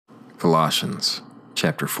Colossians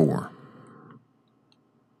chapter 4.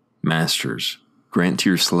 Masters, grant to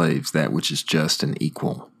your slaves that which is just and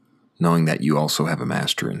equal, knowing that you also have a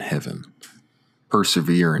master in heaven.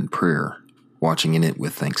 Persevere in prayer, watching in it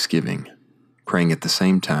with thanksgiving, praying at the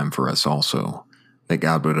same time for us also, that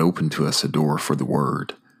God would open to us a door for the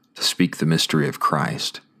word, to speak the mystery of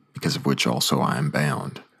Christ, because of which also I am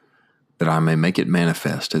bound, that I may make it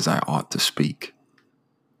manifest as I ought to speak.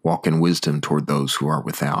 Walk in wisdom toward those who are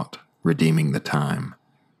without, redeeming the time.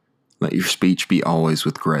 Let your speech be always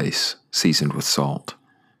with grace, seasoned with salt,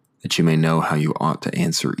 that you may know how you ought to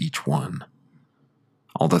answer each one.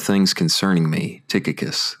 All the things concerning me,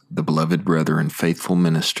 Tychicus, the beloved brother and faithful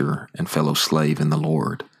minister and fellow slave in the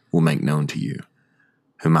Lord, will make known to you,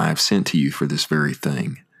 whom I have sent to you for this very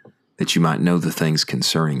thing, that you might know the things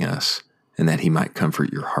concerning us, and that he might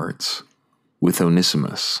comfort your hearts. With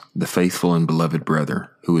Onesimus, the faithful and beloved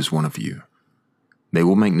brother, who is one of you. They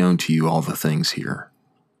will make known to you all the things here.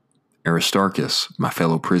 Aristarchus, my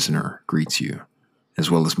fellow prisoner, greets you, as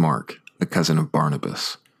well as Mark, the cousin of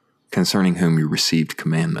Barnabas, concerning whom you received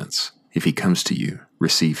commandments. If he comes to you,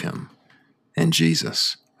 receive him. And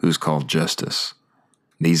Jesus, who is called Justus.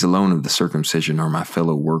 These alone of the circumcision are my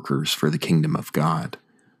fellow workers for the kingdom of God,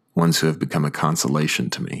 ones who have become a consolation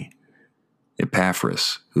to me.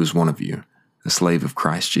 Epaphras, who is one of you, a slave of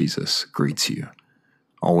Christ Jesus, greets you,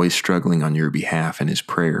 always struggling on your behalf in his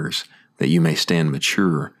prayers, that you may stand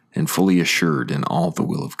mature and fully assured in all the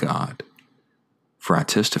will of God. For I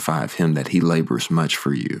testify of him that he labors much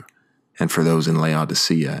for you, and for those in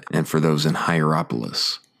Laodicea, and for those in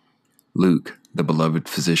Hierapolis. Luke, the beloved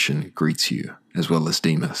physician, greets you, as well as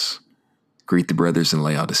Demas. Greet the brothers in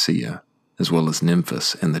Laodicea, as well as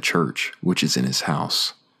Nymphas and the church, which is in his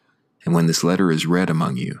house. And when this letter is read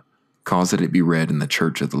among you, cause that it be read in the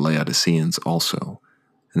church of the Laodiceans also,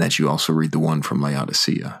 and that you also read the one from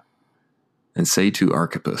Laodicea. And say to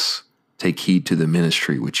Archippus, take heed to the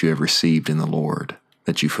ministry which you have received in the Lord,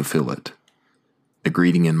 that you fulfill it. The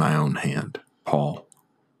greeting in my own hand, Paul.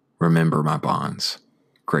 Remember my bonds.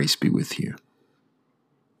 Grace be with you.